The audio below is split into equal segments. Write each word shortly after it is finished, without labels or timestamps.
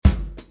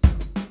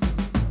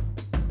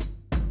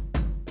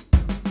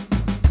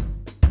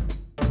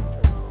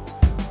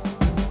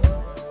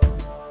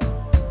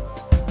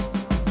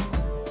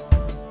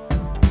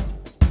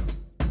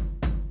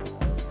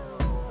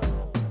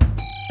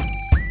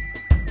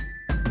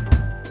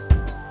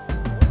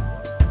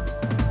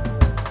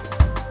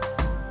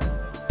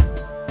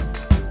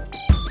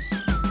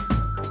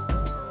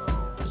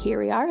here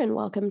we are, and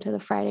welcome to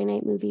the Friday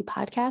Night Movie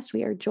Podcast.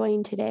 We are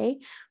joined today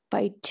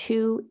by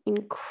two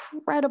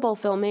incredible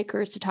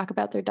filmmakers to talk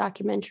about their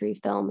documentary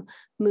film,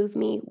 Move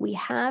Me. We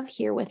have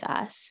here with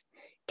us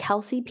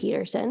Kelsey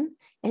Peterson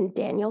and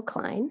Daniel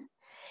Klein.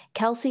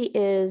 Kelsey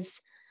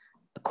is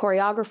a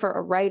choreographer,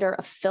 a writer,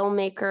 a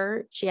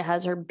filmmaker. She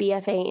has her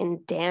BFA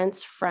in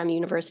dance from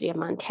University of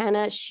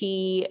Montana.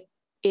 She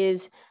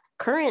is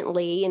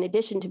currently, in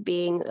addition to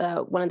being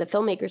one of the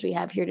filmmakers we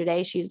have here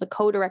today, she's the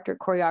co-director,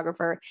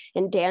 choreographer,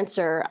 and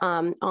dancer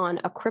on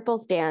A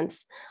Cripple's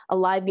Dance, a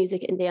live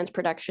music and dance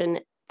production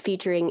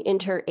featuring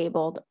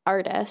interabled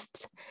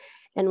artists.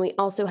 And we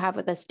also have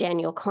with us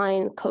Daniel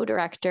Klein,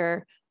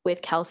 co-director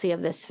with Kelsey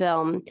of this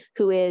film,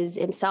 who is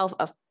himself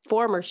a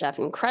former chef,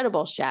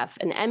 incredible chef,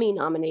 an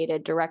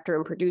Emmy-nominated director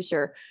and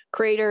producer,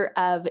 creator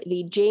of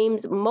the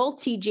James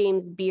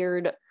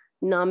Beard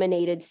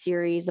nominated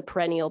series, The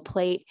Perennial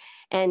Plate.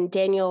 And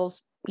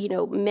Daniel's,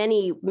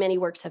 many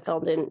works have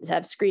filmed and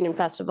have screened in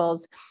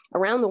festivals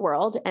around the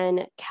world.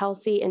 And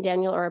Kelsey and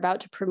Daniel are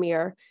about to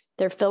premiere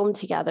their film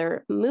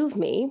together, Move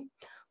Me,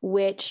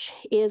 which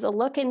is a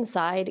look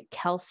inside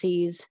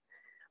Kelsey's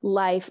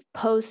life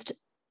post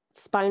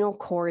spinal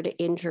cord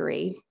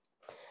injury,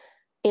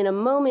 in a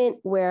moment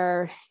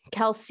where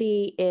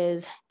Kelsey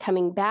is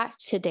coming back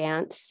to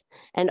dance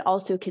and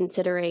also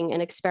considering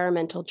an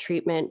experimental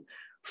treatment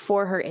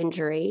for her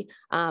injury.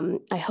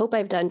 I hope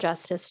I've done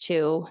justice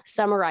to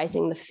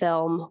summarizing the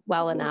film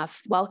well enough.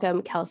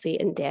 Welcome, Kelsey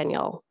and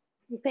Daniel.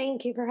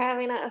 Thank you for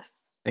having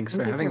us. Thanks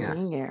for having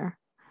us. Being here.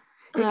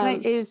 Can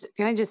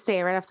I just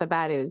say right off the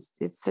bat,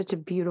 it's such a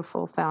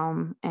beautiful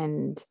film,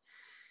 and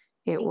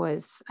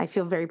I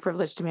feel very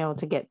privileged to be able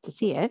to get to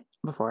see it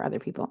before other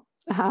people.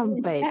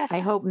 But I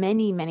hope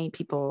many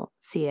people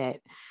see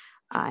it.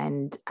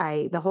 And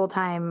the whole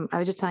time, I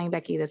was just telling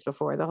Becky this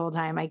before, the whole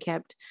time I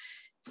kept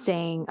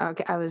saying,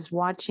 okay, I was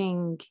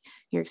watching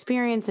your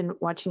experience and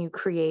watching you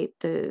create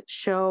the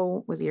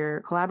show with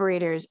your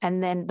collaborators.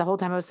 And then the whole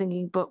time I was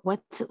thinking, but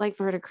what's it like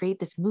for her to create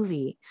this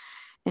movie?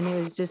 And it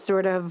was just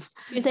sort of,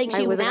 she was saying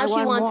she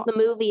wants the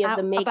movie of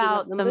the making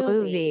about of the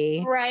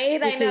movie. Right.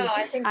 I know.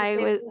 I think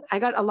I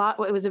got a lot.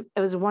 It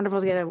was wonderful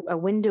to get a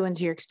window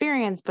into your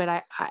experience,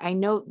 but I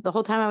know the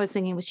whole time I was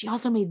thinking, well, she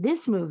also made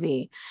this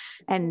movie,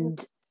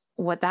 and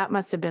what that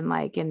must have been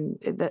like. And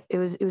it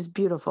was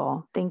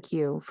beautiful. Thank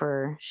you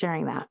for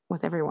sharing that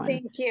with everyone.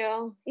 Thank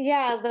you.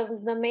 Yeah.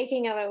 The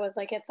making of it was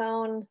like its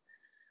own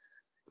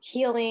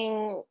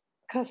healing,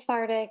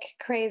 cathartic,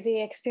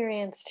 crazy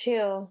experience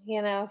too,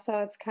 so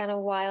it's kind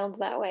of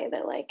wild that way,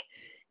 that like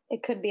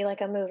it could be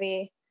like a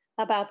movie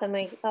about the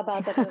movie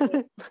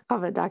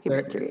of a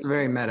documentary. It's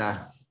very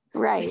meta,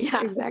 right?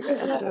 Yeah, exactly.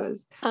 That's what it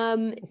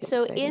was.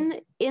 So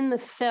in the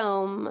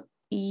film,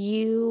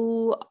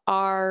 you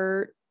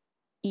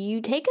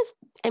take us,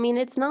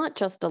 it's not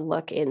just a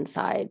look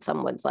inside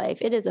someone's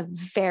life, it is a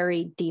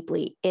very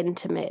deeply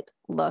intimate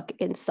look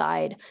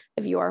inside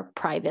of your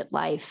private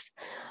life,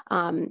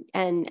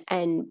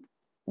 and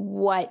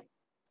what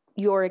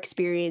your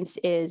experience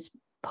is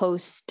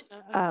post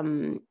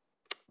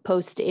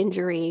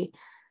injury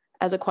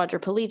as a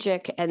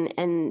quadriplegic,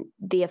 and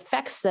the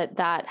effects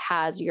that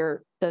has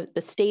the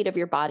state of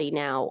your body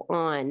now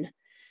on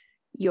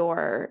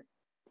your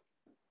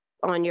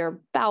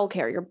bowel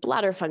care, your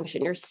bladder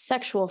function, your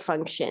sexual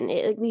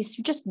function, these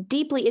just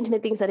deeply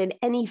intimate things that in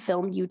any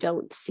film you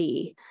don't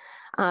see.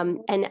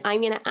 And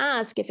I'm going to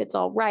ask if it's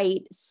all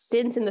right,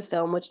 since in the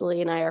film, which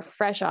Lily and I are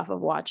fresh off of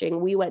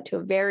watching, we went to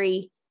a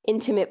very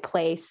intimate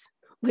place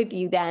with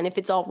you then, if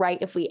it's all right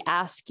if we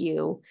ask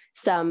you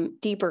some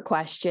deeper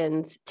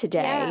questions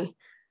today. Yeah,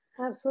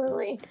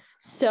 absolutely.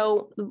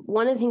 So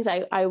one of the things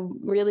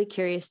I'm really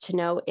curious to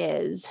know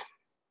is,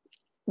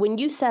 when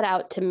you set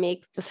out to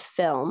make the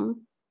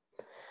film,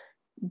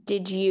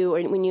 did you,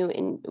 or when you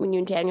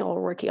and Daniel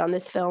were working on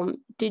this film,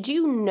 did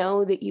you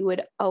know that you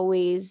would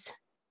always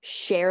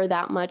share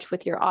that much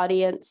with your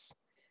audience,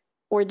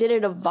 or did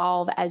it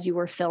evolve as you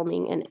were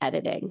filming and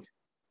editing?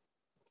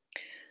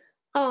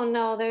 Oh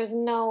no, there's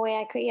no way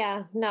I could.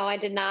 Yeah, no, I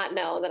did not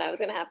know that I was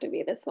going to have to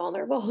be this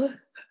vulnerable.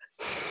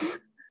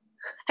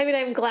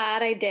 I'm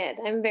glad I did.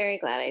 I'm very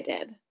glad I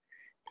did.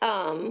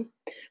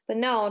 But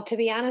no, to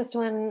be honest,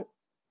 when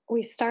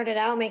we started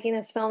out making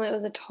this film, it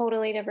was a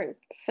totally different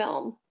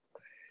film.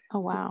 Oh,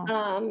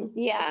 wow.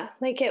 Yeah,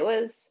 like it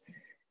was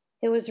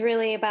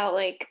really about,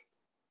 like,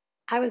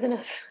 I was in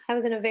a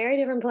very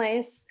different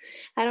place.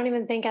 I don't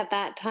even think at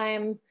that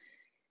time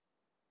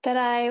that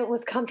I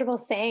was comfortable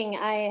saying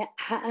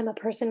I'm a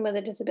person with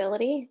a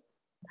disability.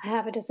 I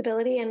have a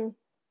disability, and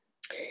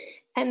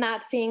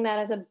not seeing that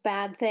as a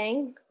bad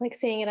thing, like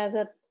seeing it as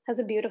a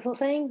beautiful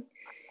thing.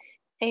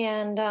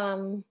 And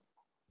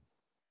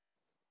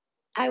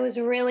I was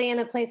really in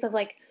a place of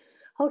like,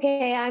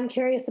 okay, I'm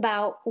curious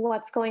about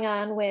what's going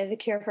on with the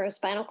cure for a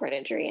spinal cord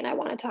injury, and I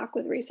want to talk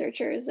with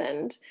researchers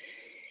and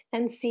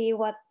see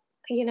what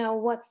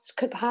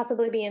could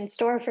possibly be in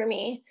store for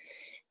me.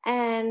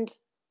 And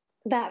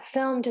that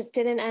film just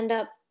didn't end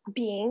up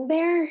being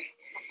there.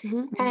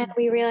 And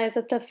we realized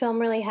that the film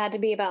really had to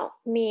be about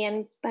me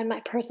and my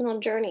personal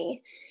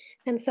journey.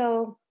 And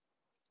so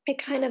it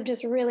kind of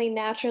just really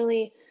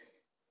naturally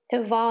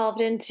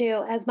evolved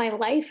into, as my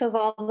life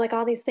evolved, like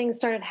all these things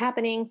started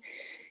happening.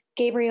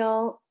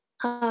 Gabriel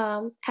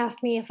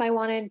asked me if I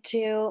wanted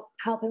to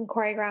help him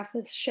choreograph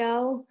this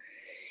show.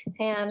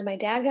 And my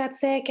dad got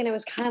sick, and it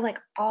was kind of like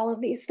all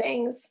of these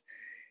things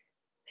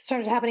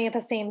started happening at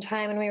the same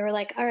time. And we were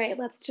like, all right,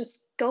 let's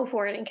just go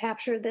for it and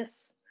capture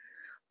this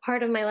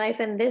part of my life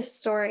and this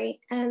story.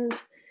 And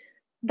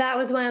that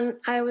was when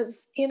I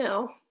was,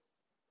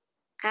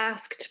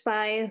 asked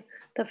by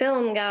the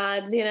film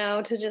gods,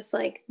 to just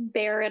like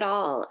bear it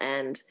all.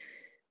 And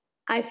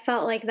I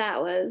felt like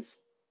that was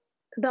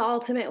the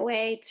ultimate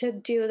way to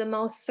do the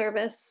most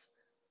service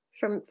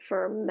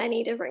for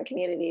many different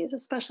communities,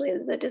 especially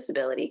the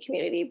disability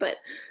community, but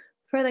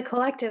for the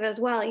collective as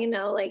well.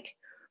 Like,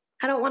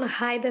 I don't want to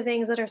hide the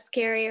things that are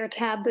scary or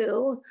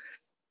taboo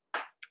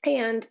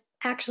and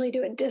actually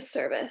do a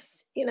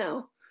disservice,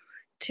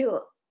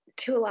 to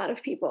a lot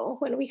of people,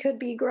 when we could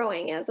be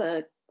growing as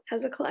a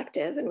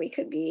collective, and we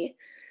could be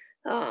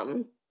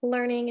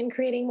learning and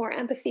creating more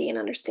empathy and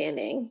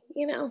understanding,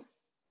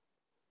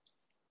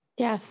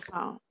 Yes.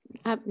 Oh,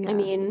 yeah. I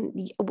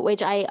mean,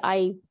 which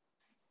I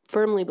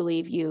firmly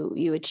believe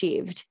you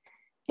achieved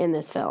in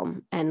this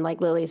film. And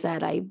like Lily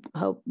said, I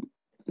hope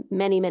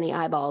many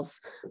eyeballs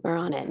are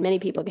on it. Many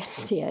people get to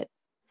see it.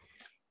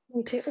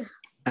 Me too.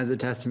 As a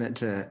testament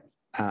to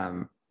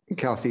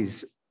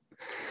Kelsey's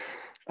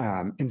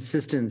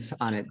insistence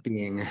on it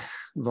being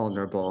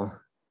vulnerable,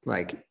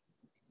 like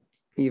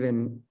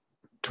even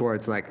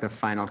towards like the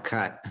final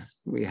cut,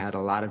 we had a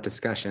lot of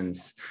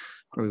discussions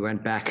where we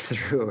went back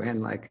through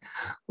and like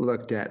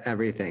looked at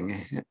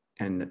everything,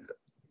 and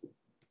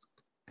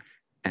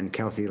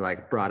Kelsey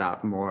like brought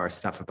out more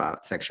stuff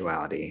about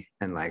sexuality,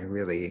 and like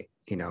really,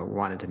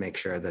 wanted to make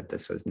sure that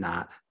this was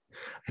not,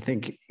 I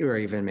think you were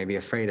even maybe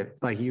afraid of,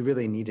 like, you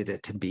really needed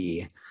it to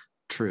be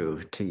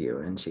true to you.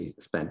 And she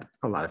spent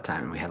a lot of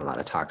time, and we had a lot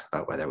of talks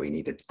about whether we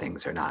needed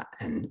things or not.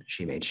 And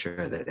she made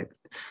sure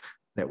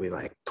that we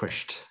like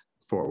pushed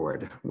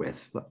forward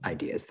with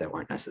ideas that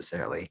weren't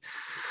necessarily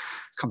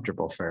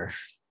comfortable for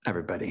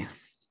everybody.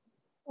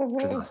 Mm-hmm.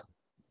 Which is awesome.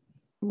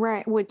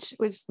 Right, which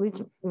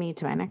leads me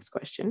to my next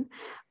question,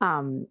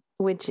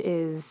 which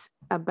is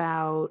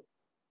about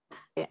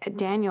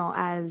Daniel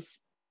as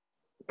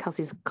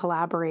Kelsey's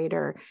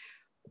collaborator.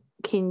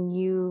 Can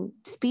you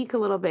speak a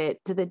little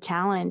bit to the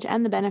challenge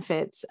and the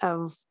benefits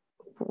of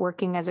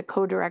working as a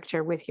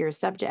co-director with your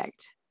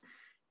subject,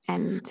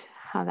 and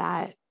how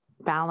that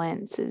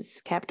balance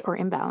is kept, or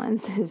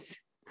imbalance is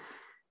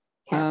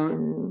kept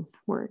in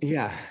work?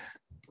 Yeah,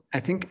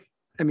 I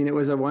mean, it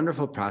was a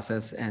wonderful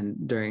process.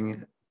 And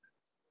during,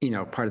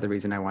 part of the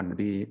reason I wanted to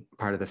be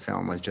part of the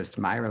film was just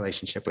my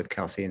relationship with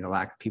Kelsey and the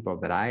lack of people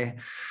that I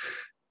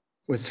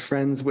was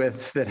friends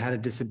with that had a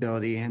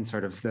disability, and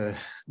sort of the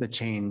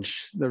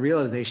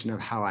realization of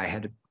how I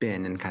had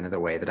been, and kind of the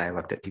way that I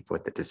looked at people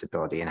with the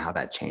disability, and how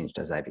that changed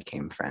as I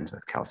became friends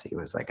with Kelsey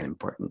was like an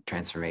important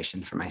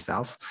transformation for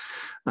myself.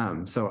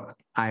 So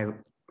I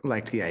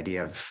liked the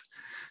idea of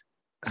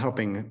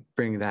helping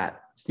bring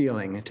that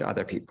feeling to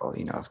other people,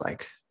 of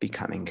like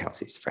becoming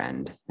Kelsey's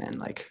friend, and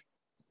like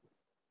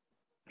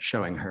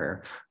showing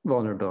her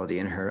vulnerability,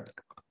 and her,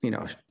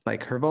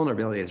 like her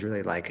vulnerability is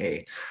really like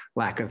a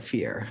lack of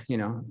fear,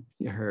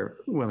 her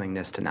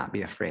willingness to not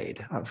be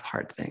afraid of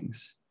hard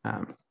things.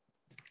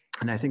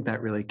 And I think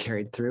that really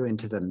carried through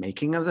into the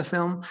making of the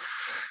film.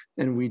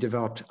 And we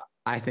developed,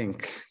 I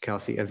think,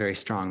 Kelsey, a very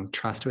strong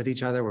trust with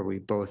each other, where we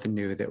both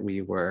knew that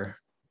we were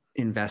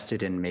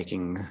invested in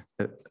making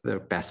the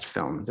best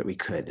film that we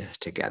could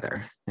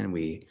together. And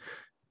we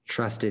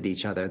trusted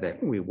each other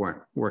that we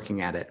weren't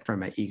working at it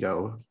from a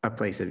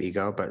place of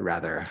ego, but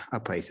rather a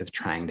place of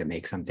trying to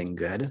make something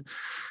good.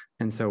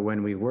 And so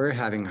when we were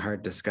having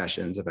hard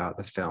discussions about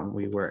the film,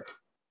 we were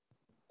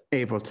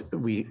able to,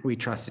 we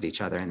trusted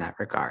each other in that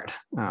regard,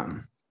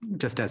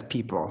 just as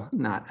people,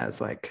 not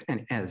as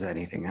as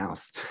anything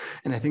else.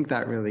 And I think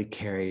that really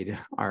carried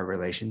our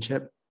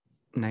relationship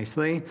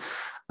nicely.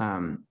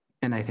 And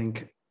I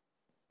think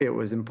it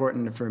was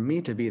important for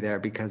me to be there,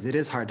 because it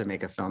is hard to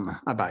make a film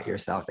about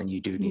yourself, and you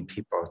do need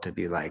people to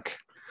be like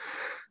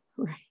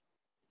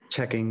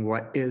checking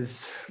what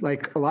is,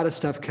 like, a lot of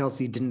stuff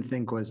Kelsey didn't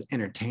think was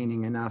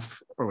entertaining enough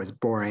or was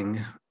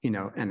boring,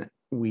 and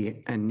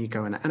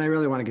Nico and I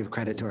really want to give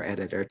credit to our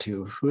editor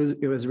too,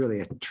 it was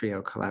really a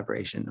trio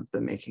collaboration of the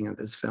making of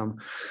this film.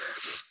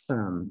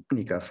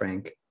 Nico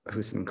Frank,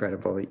 who's an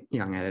incredible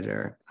young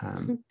editor,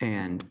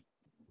 and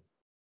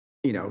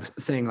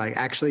saying like,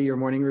 actually your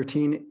morning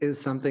routine is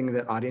something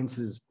that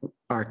audiences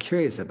are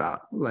curious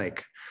about.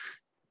 Like,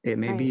 it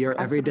may be your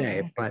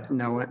everyday, but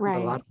no one, a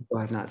lot of people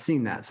have not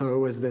seen that. So it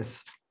was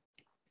this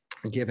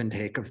give and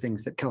take of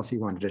things that Kelsey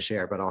wanted to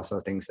share, but also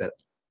things that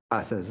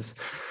us as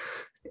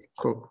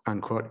quote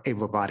unquote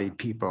able-bodied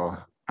people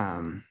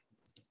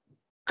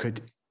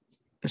could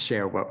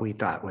share what we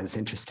thought was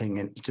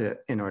interesting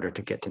in order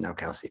to get to know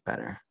Kelsey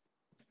better.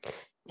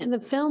 And the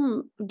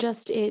film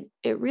just, it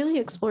really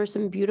explores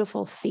some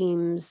beautiful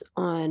themes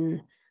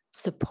on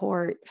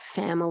support,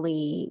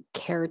 family,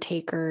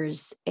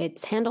 caretakers.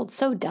 It's handled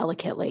so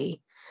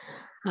delicately.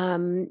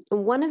 One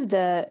of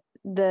the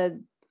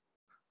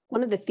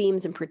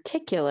themes in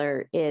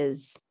particular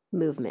is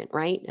movement,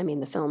 right? I mean,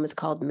 the film is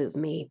called Move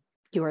Me.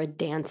 You're a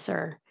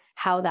dancer,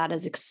 how that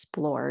is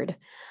explored.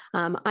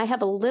 I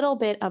have a little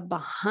bit of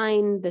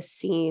behind the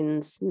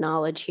scenes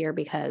knowledge here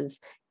because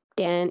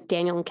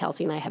Daniel and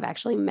Kelsey and I have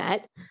actually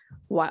met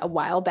a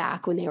while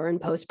back when they were in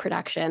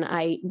post-production.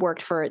 I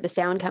worked for the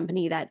sound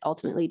company that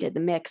ultimately did the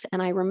mix.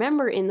 And I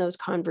remember in those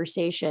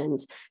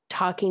conversations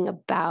talking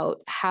about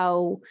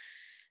how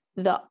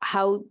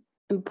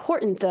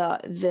important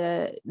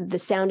the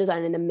sound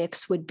design and the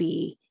mix would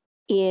be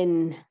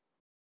in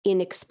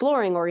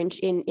exploring or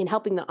in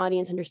helping the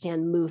audience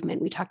understand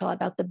movement. We talked a lot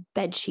about the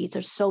bed sheets.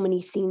 There's so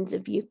many shots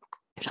of you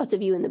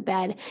in the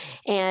bed.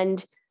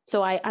 And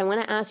so I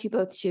want to ask you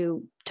both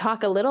to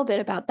talk a little bit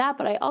about that,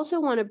 but I also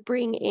want to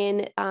bring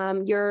in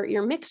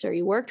your mixer.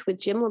 You worked with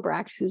Jim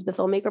Labrecht, who's the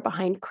filmmaker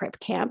behind Crip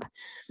Camp.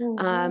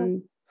 Mm-hmm.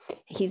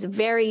 He's a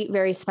very,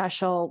 very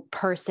special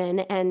person,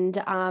 and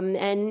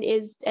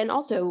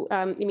also,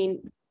 I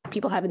mean,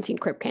 people haven't seen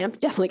Crip Camp,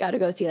 definitely got to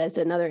go see that.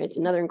 It's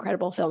another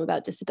incredible film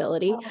about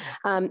disability.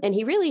 And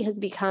he really has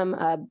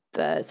become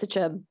such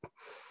a,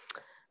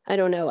 I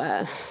don't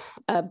know,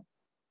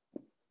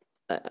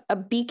 a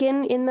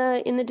beacon in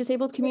the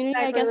disabled community,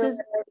 I guess is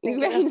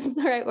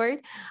the right word.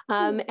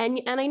 And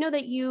I know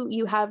that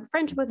you have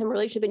friendship with him,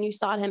 relationship, and you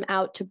sought him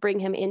out to bring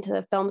him into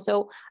the film.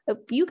 So if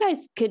you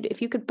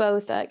could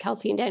both,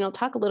 Kelsey and Daniel,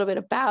 talk a little bit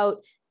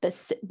about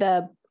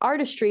the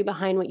artistry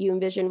behind what you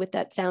envisioned with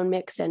that sound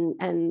mix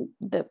and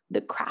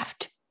the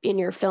craft in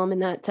your film in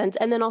that sense,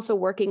 and then also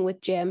working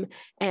with Jim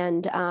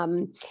and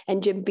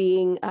Jim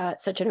being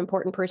such an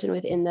important person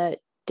within the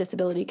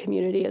disability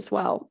community as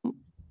well,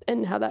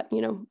 and how that,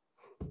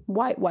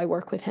 why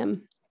work with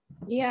him?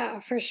 Yeah,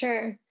 for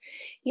sure.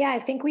 Yeah, I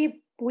think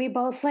we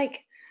both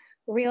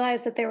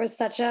realized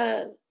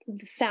that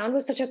sound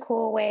was such a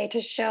cool way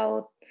to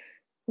show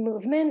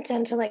movement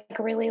and to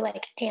really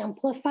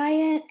amplify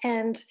it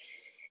and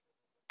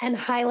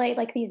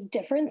highlight these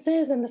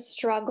differences and the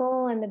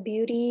struggle and the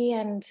beauty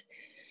and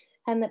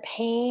the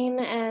pain.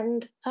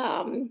 And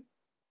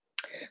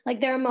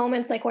there are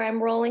moments where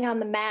I'm rolling on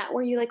the mat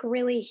where you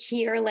really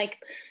hear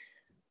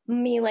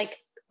me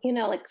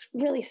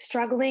really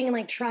struggling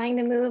and trying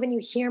to move, and you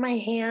hear my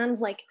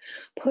hands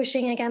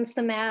pushing against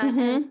the mat.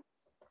 Mm-hmm.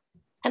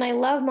 And I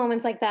love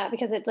moments like that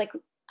because it's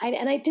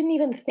I didn't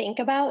even think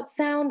about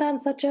sound on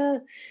such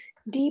a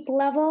deep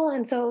level.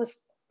 And so it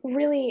was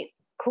really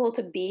cool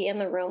to be in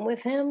the room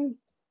with him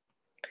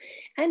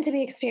and to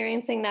be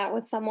experiencing that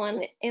with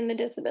someone in the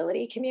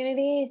disability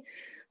community.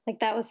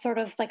 That was sort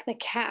of the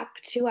cap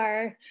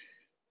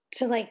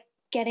to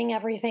getting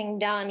everything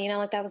done,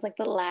 that was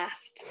the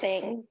last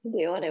thing to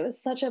do. And it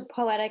was such a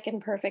poetic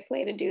and perfect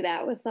way to do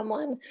that with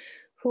someone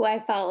who I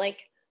felt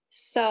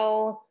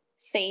so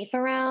safe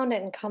around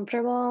and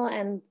comfortable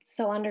and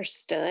so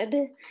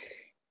understood.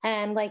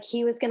 And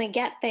he was going to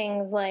get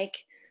things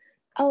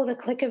oh, the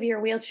click of your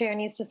wheelchair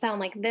needs to sound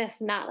like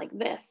this, not like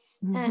this.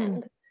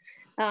 Mm-hmm.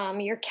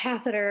 And your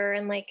catheter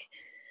and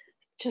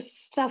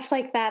just stuff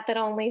like that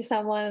only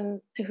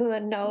someone who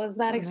knows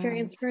that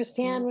experience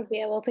firsthand would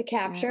be able to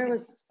capture.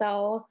 Was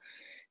so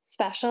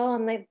special.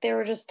 And there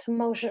were just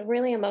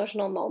really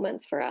emotional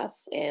moments for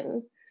us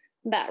in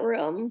that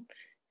room.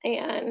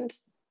 And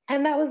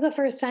that was the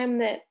first time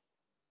that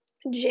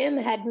Jim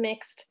had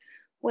mixed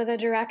with a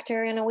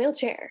director in a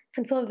wheelchair.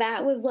 And so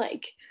that was a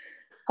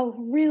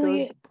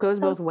really goes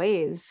both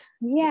ways.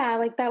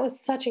 Yeah. That was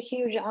such a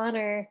huge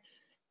honor.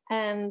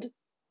 And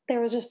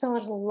there was just so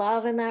much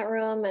love in that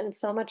room and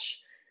so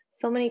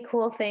many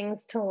cool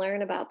things to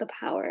learn about the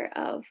power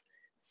of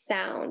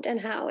sound and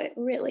how it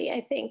really,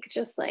 I think,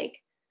 just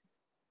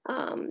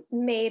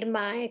made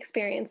my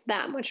experience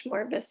that much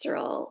more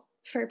visceral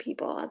for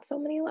people on so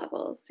many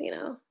levels,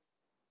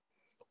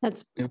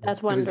 That's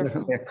wonderful. It was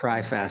definitely a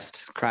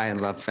cry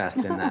and love fest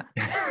in that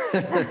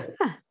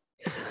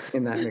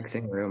in that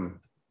mixing room.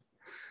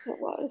 It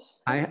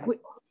was. I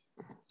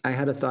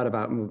had a thought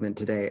about movement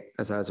today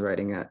as I was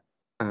writing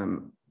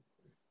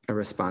a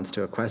response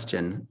to a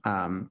question.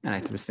 And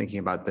I was thinking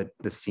about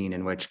the scene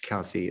in which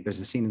there's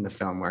a scene in the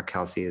film where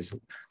Kelsey is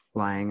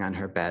lying on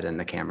her bed and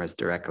the camera's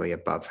directly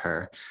above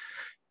her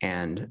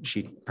and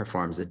she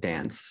performs a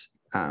dance.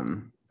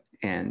 And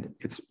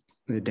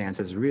the dance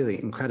is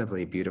really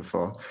incredibly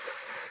beautiful.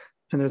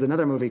 And there's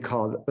another movie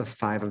called The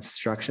Five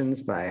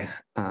Obstructions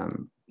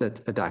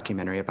that's a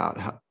documentary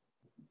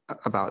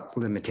about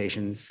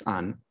limitations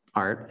on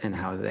art and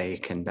how they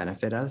can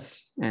benefit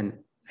us. And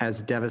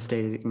as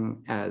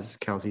devastating as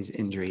Kelsey's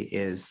injury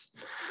is,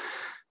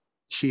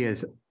 she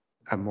is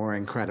a more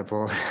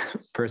incredible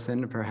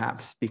person,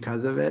 perhaps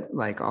because of it,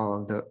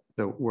 all of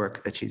the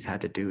work that she's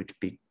had to do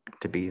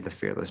to be the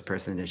fearless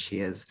person that she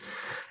is.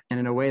 And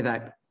in a way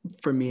that,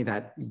 for me,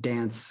 that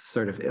dance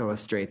sort of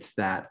illustrates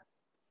that,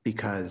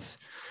 because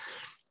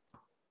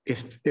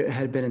if it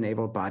had been an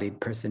able-bodied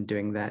person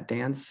doing that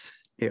dance,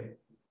 it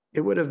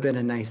would have been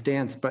a nice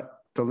dance, but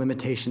the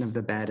limitation of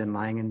the bed and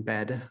lying in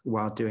bed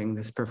while doing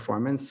this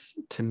performance,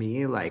 to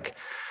me, like,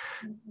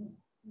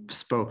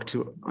 spoke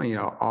to, you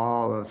know,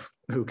 all of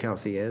who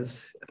Kelsey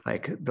is,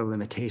 like the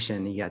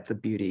limitation, yet the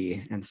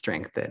beauty and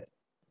strength that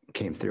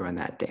came through in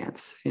that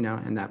dance, you know,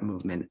 and that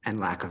movement and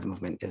lack of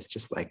movement is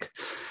just like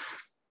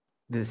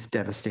this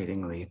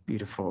devastatingly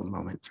beautiful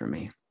moment for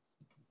me.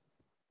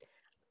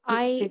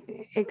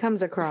 It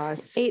comes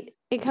across. It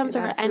comes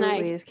across, and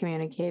is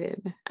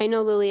communicated. I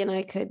know Lily and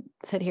I could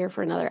sit here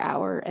for another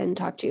hour and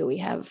talk to you. We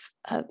have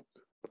a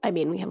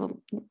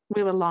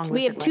long.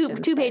 We have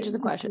two pages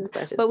of questions,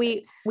 but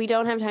we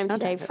don't have time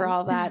today for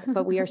all that.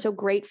 But we are so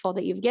grateful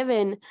that you've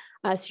given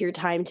us your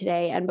time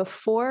today. And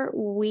before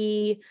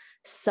we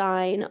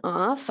sign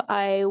off,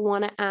 I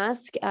want to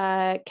ask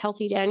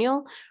Kelsey,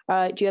 Daniel,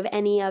 do you have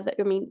any other?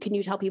 I mean, can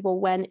you tell people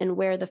when and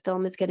where the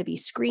film is going to be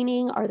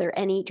screening? Do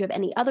you have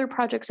any other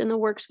projects in the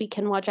works we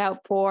can watch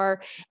out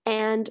for?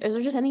 And is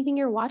there just anything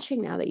you're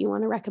watching now that you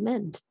want to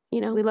recommend?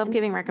 You know, we love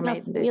giving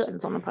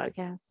recommendations on the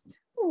podcast.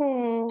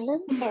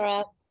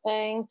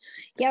 Interesting.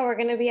 Yeah, we're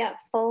going to be at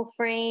Full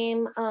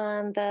Frame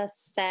on the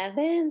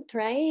 7th,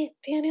 right,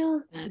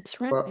 Daniel?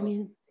 That's right. Well, I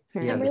mean,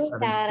 I'm really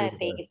bad at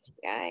dates,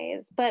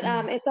 guys, but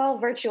it's all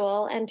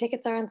virtual and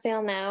tickets are on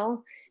sale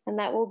now, and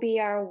that will be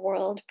our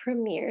world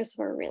premiere.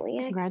 So we're really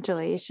excited.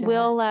 Congratulations.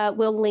 We'll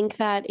link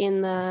that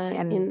in the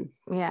and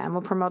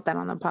we'll promote that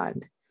on the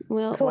pod.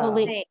 We'll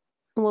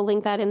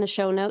link that in the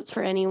show notes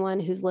for anyone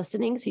who's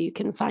listening, so you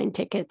can find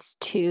tickets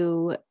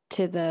to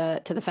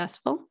the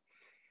festival.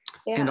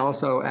 Yeah. And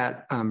also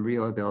at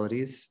Real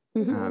Abilities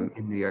in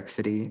New York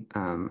City.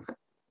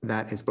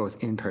 That is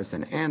both in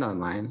person and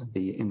online.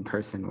 The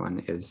in-person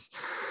one is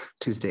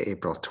Tuesday,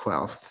 April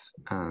 12th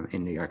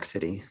in New York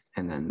City.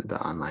 And then the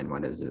online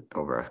one is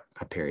over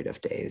a period of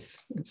days,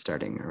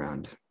 starting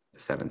around the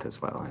 7th as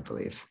well, I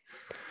believe.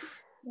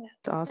 Yeah.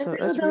 It's also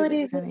Real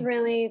Abilities is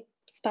really,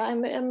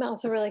 I'm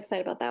also really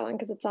excited about that one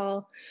because it's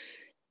all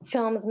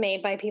films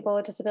made by people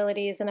with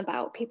disabilities and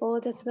about people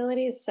with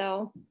disabilities.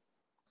 So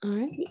all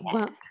right. Yeah.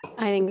 Well,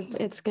 I think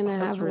it's going to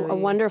have a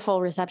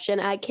wonderful reception.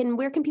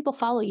 Where can people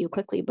follow you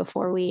quickly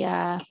before we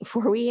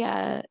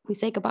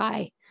say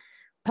goodbye?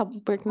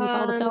 Where can we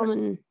follow the film?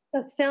 And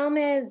the film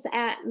is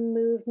at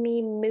Move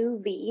Me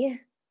Movie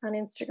on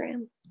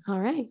Instagram. All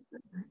right.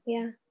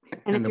 Yeah.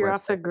 And if you're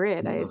off the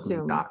grid, I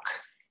assume.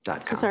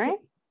 Doc.com. Sorry.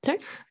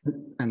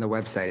 And the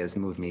website is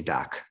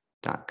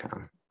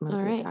movemedoc.com.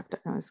 All right.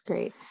 That's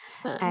great.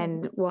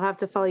 And we'll have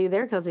to follow you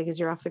there, Kelsey, because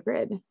you're off the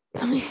grid.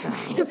 I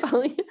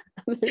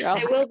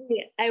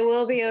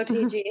will be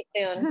OTG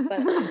soon,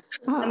 but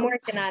I'm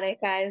working on it,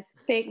 guys.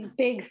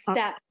 Big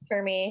steps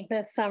for me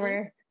this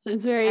summer.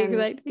 It's very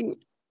exciting.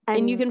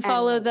 And you can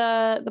follow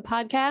the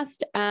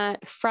podcast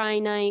at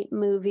Friday Night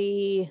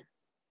Movie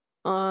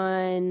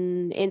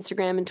on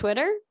Instagram and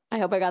Twitter. I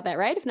hope I got that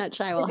right. If not,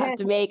 Shai will have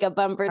to make a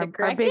bumper to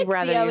correct it. Our big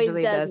brother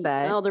usually does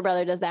that. My older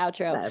brother does the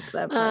outro.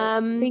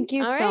 Thank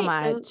you so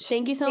much. So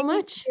thank you so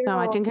much.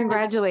 And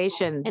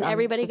congratulations. And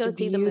everybody go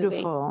see the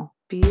movie.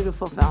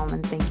 Beautiful film.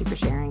 And thank you for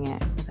sharing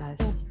it with us.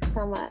 Thank you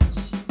so much.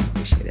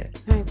 Appreciate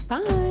it. All right.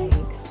 Bye.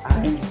 Thanks.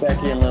 Thanks,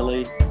 Becky and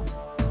Lily.